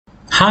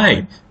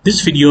Hi,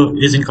 this video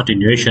is in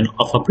continuation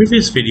of a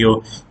previous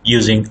video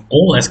using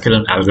all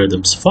sklearn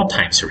algorithms for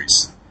time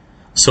series.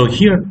 So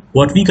here,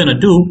 what we're gonna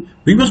do,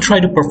 we will try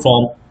to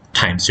perform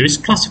time series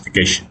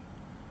classification.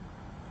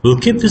 We'll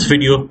keep this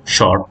video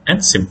short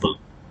and simple.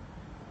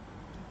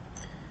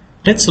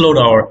 Let's load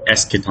our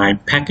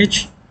skTime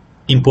package,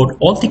 import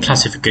all the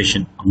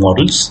classification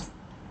models.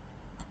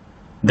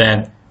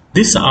 Then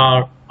these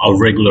are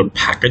our regular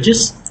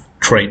packages,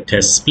 train,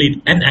 test,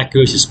 split, and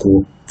accuracy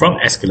score from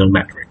sklearn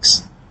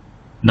matrix.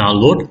 Now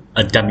load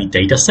a dummy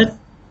dataset,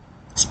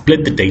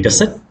 split the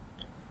dataset,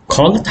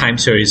 call the time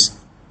series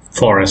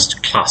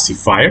forest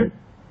classifier,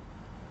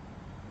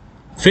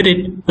 fit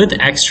it with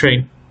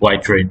xtrain,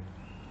 ytrain.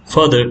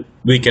 Further,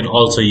 we can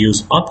also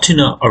use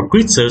Optina or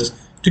grid search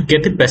to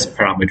get the best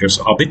parameters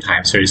of the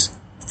time series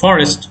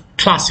forest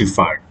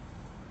classifier.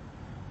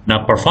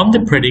 Now perform the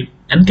predict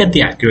and get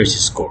the accuracy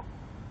score.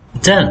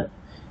 Done.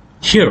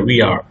 Here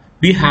we are.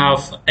 We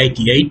have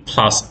 88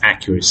 plus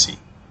accuracy.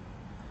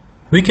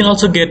 We can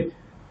also get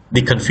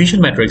the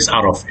confusion matrix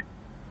out of it,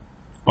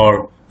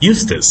 or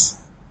use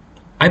this.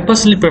 I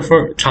personally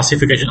prefer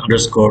classification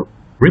underscore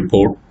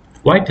report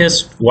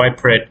ytest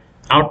ypred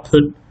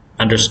output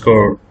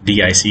underscore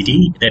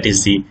DICT, that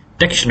is the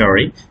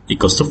dictionary,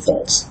 equals to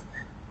false.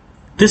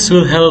 This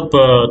will help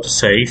to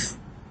save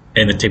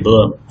in a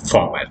tabular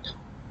format.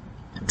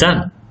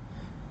 Done.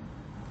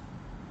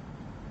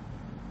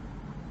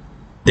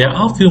 There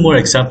are a few more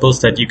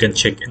examples that you can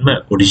check in my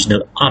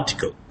original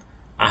article.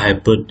 I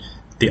have put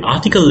the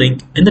article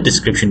link in the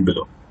description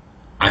below.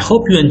 I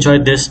hope you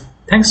enjoyed this.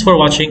 Thanks for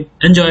watching.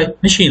 Enjoy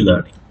machine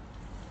learning.